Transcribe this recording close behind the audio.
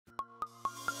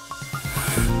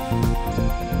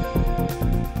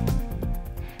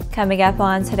Coming up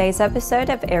on today's episode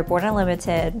of Airborne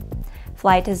Unlimited,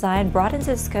 flight design broadens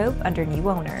its scope under new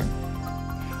owner.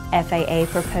 FAA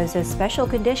proposes special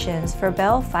conditions for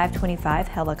Bell 525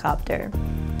 helicopter.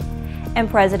 And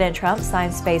President Trump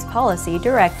signs space policy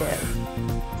directive.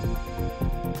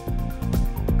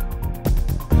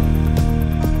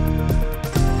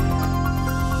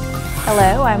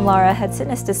 Hello, I'm Laura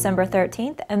Hudson. It's December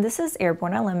 13th, and this is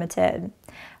Airborne Unlimited.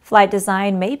 Flight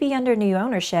design may be under new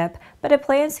ownership, but it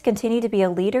plans to continue to be a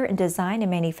leader in design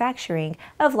and manufacturing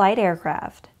of light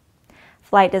aircraft.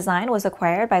 Flight design was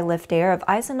acquired by LIFTAir of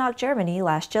Eisenach, Germany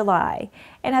last July,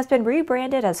 and has been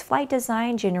rebranded as Flight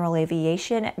Design General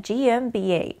Aviation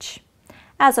GmbH.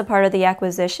 As a part of the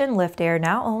acquisition, LIFTAir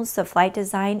now owns the Flight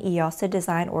Design EASA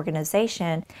Design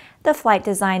Organization, the Flight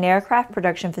Design Aircraft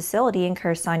Production Facility in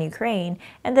Kherson, Ukraine,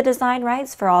 and the design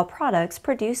rights for all products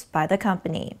produced by the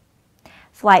company.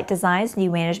 Flight Design's new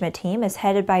management team is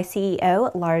headed by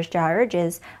CEO Lars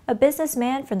Georges, a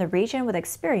businessman from the region with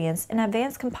experience in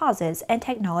advanced composites and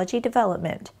technology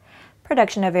development.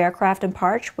 Production of aircraft and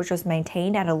parts, which was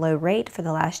maintained at a low rate for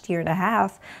the last year and a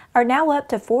half, are now up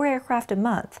to 4 aircraft a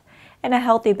month, and a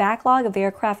healthy backlog of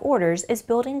aircraft orders is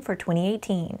building for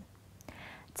 2018.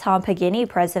 Tom Pagini,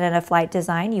 president of Flight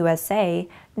Design USA,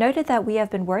 noted that we have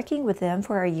been working with them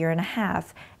for a year and a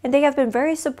half, and they have been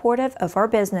very supportive of our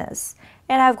business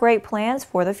and have great plans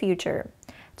for the future.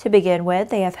 To begin with,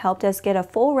 they have helped us get a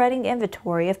full running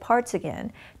inventory of parts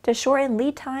again, to shorten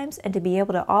lead times and to be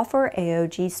able to offer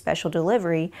AOG special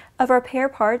delivery of repair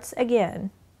parts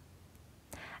again.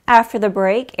 After the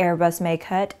break, Airbus may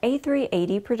cut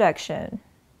A380 production.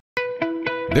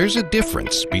 There's a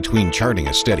difference between charting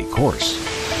a steady course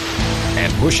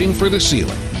and pushing for the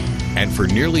ceiling. And for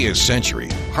nearly a century,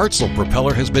 Hartzell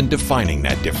Propeller has been defining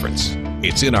that difference.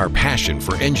 It's in our passion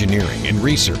for engineering and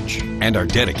research and our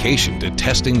dedication to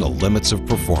testing the limits of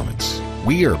performance.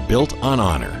 We are built on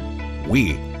honor.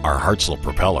 We are Hartzell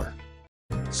Propeller.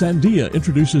 Sandia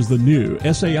introduces the new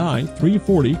SAI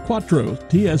 340 Quattro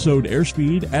TSO'd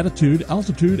airspeed, attitude,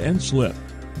 altitude, and slip.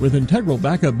 With integral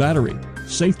backup battery,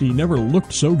 safety never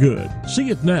looked so good. See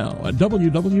it now at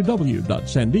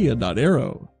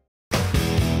www.sandia.aero.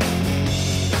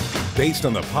 Based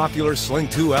on the popular Sling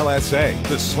 2 LSA,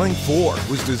 the Sling 4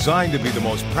 was designed to be the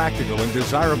most practical and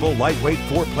desirable lightweight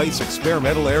 4-place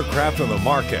experimental aircraft on the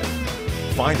market.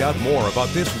 Find out more about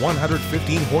this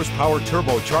 115 horsepower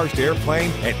turbocharged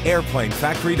airplane at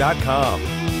airplanefactory.com.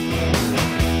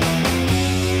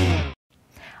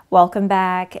 Welcome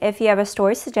back. If you have a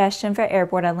story suggestion for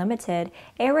Airborne Unlimited,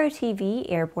 Aero-TV,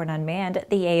 Airborne Unmanned,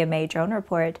 the AMA Drone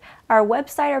Report, our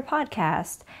website or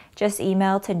podcast, just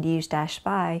email to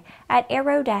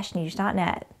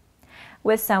news-by@aero-news.net.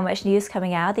 With so much news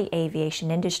coming out of the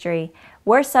aviation industry,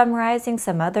 we're summarizing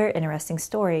some other interesting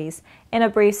stories in a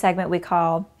brief segment we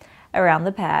call Around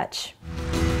the Patch.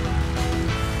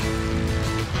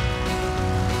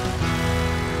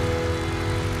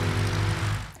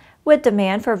 With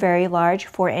demand for very large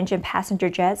 4-engine passenger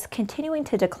jets continuing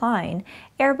to decline,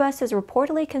 Airbus is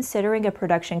reportedly considering a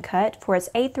production cut for its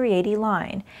A380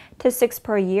 line to 6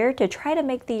 per year to try to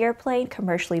make the airplane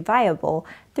commercially viable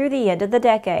through the end of the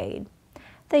decade.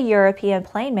 The European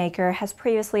plane maker has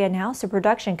previously announced a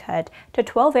production cut to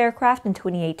 12 aircraft in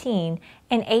 2018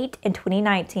 and 8 in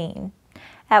 2019.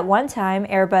 At one time,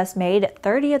 Airbus made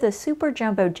 30 of the super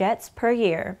jumbo jets per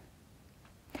year.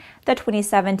 The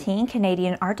 2017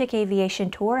 Canadian Arctic Aviation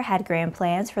Tour had grand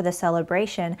plans for the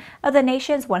celebration of the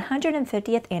nation's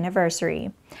 150th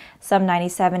anniversary. Some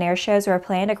 97 air shows were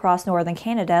planned across northern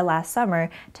Canada last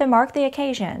summer to mark the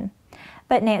occasion.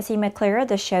 But Nancy McClure,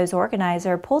 the show's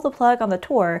organizer, pulled the plug on the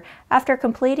tour after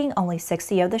completing only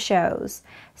 60 of the shows,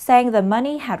 saying the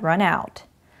money had run out.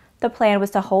 The plan was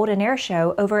to hold an air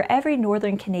show over every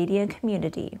northern Canadian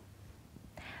community.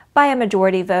 By a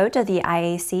majority vote of the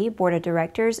IAC Board of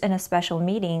Directors in a special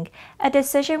meeting, a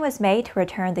decision was made to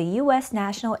return the U.S.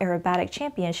 National Aerobatic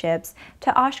Championships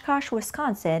to Oshkosh,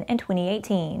 Wisconsin in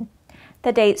 2018.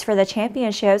 The dates for the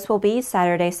championships will be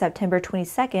Saturday, September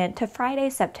 22nd to Friday,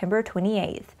 September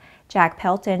 28th. Jack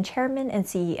Pelton, chairman and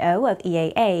CEO of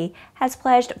EAA, has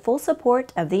pledged full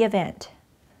support of the event.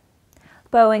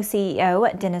 Boeing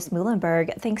CEO Dennis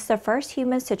Muilenburg thinks the first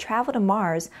humans to travel to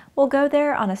Mars will go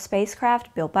there on a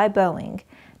spacecraft built by Boeing,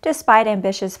 despite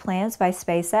ambitious plans by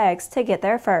SpaceX to get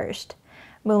there first.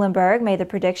 Muilenburg made the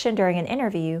prediction during an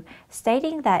interview,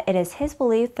 stating that it is his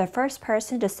belief the first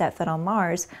person to set foot on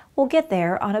Mars will get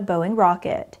there on a Boeing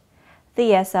rocket.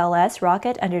 The SLS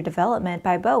rocket under development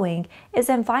by Boeing is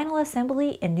in final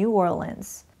assembly in New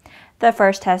Orleans. The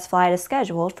first test flight is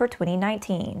scheduled for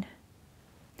 2019.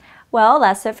 Well,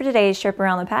 that's it for today's trip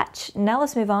around the patch. Now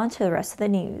let's move on to the rest of the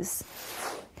news.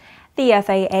 The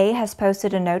FAA has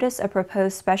posted a notice of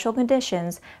proposed special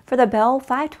conditions for the Bell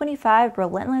 525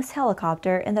 Relentless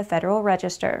helicopter in the Federal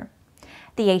Register.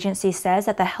 The agency says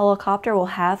that the helicopter will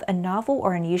have a novel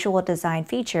or unusual design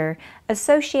feature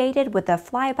associated with the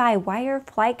fly-by-wire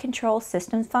flight control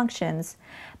system functions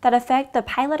that affect the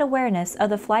pilot awareness of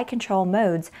the flight control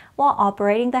modes while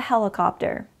operating the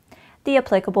helicopter. The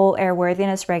applicable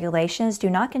airworthiness regulations do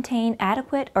not contain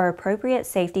adequate or appropriate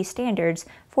safety standards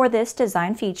for this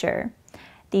design feature.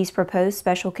 These proposed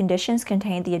special conditions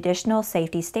contain the additional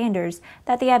safety standards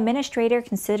that the administrator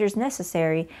considers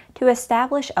necessary to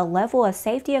establish a level of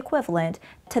safety equivalent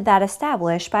to that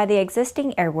established by the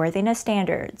existing airworthiness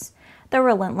standards. The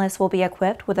Relentless will be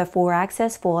equipped with a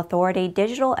 4-axis full authority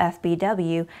digital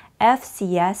FBW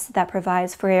FCS that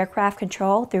provides for aircraft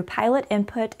control through pilot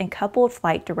input and coupled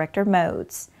flight director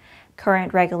modes.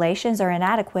 Current regulations are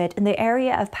inadequate in the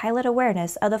area of pilot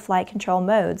awareness of the flight control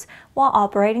modes while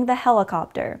operating the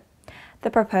helicopter. The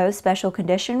proposed special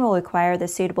condition will require the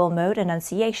suitable mode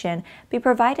enunciation be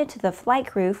provided to the flight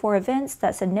crew for events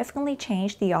that significantly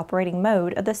change the operating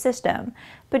mode of the system,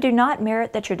 but do not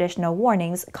merit the traditional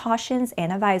warnings, cautions,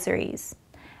 and advisories.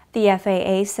 The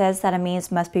FAA says that a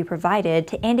means must be provided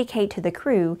to indicate to the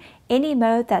crew any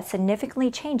mode that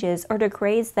significantly changes or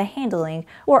degrades the handling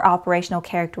or operational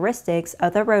characteristics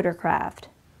of the rotorcraft.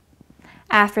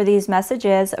 After these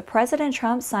messages, President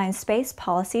Trump signed Space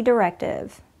Policy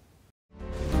Directive.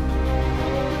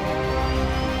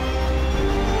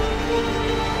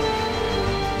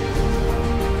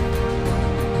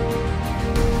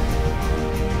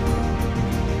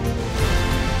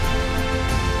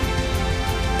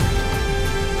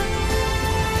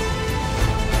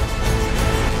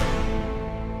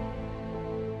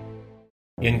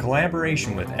 In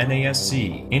collaboration with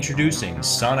NASC, introducing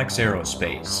Sonex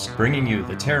Aerospace, bringing you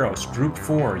the Taros Group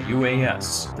 4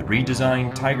 UAS, the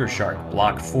redesigned Tiger Shark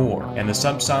Block 4, and the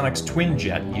Subsonics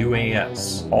Twinjet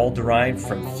UAS, all derived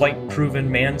from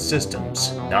flight-proven manned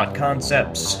systems, not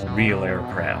concepts, real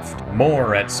aircraft.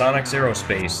 More at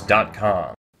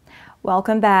sonexaerospace.com.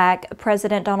 Welcome back.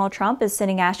 President Donald Trump is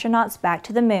sending astronauts back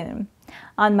to the moon.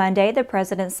 On Monday, the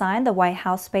President signed the White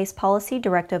House Space Policy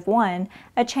Directive 1,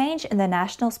 a change in the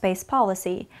national space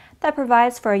policy that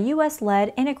provides for a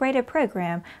U.S.-led integrated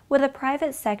program with the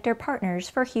private sector partners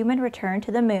for human return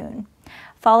to the moon,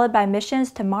 followed by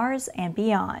missions to Mars and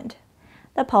beyond.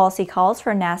 The policy calls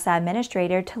for NASA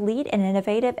Administrator to lead an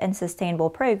innovative and sustainable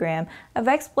program of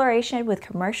exploration with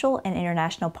commercial and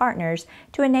international partners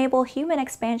to enable human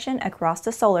expansion across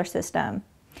the solar system,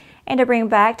 and to bring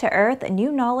back to Earth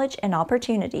new knowledge and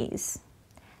opportunities.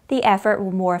 The effort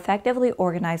will more effectively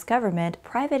organize government,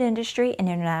 private industry, and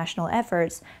international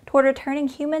efforts toward returning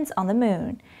humans on the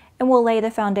moon, and will lay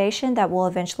the foundation that will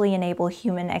eventually enable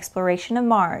human exploration of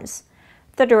Mars.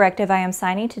 The directive I am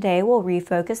signing today will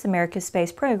refocus America's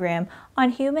space program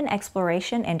on human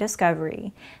exploration and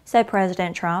discovery, said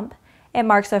President Trump. It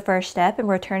marks the first step in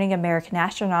returning American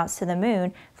astronauts to the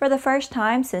moon for the first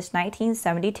time since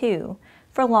 1972.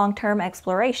 For long-term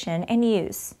exploration and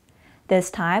use. This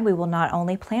time, we will not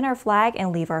only plant our flag and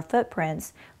leave our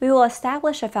footprints, we will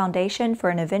establish a foundation for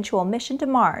an eventual mission to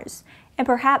Mars, and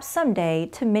perhaps someday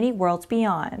to many worlds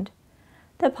beyond.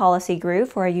 The policy grew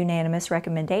for a unanimous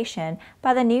recommendation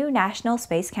by the new National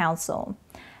Space Council,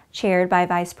 chaired by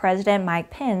Vice President Mike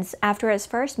Pence after its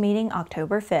first meeting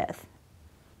October 5th.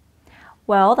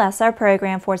 Well, that's our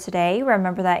program for today.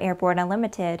 Remember that Airborne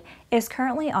Unlimited is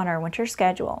currently on our winter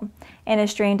schedule and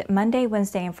is streamed Monday,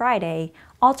 Wednesday, and Friday,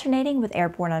 alternating with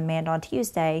Airborne Unmanned on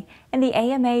Tuesday and the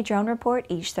AMA Drone Report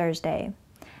each Thursday.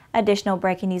 Additional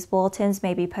breaking news bulletins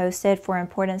may be posted for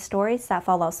important stories that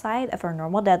fall outside of our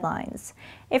normal deadlines.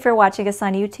 If you're watching us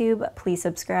on YouTube, please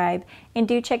subscribe and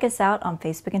do check us out on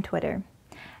Facebook and Twitter.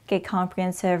 Get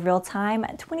comprehensive, real-time,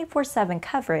 24/7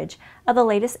 coverage of the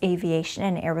latest aviation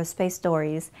and aerospace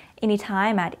stories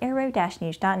anytime at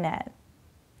aero-news.net.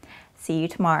 See you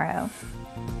tomorrow.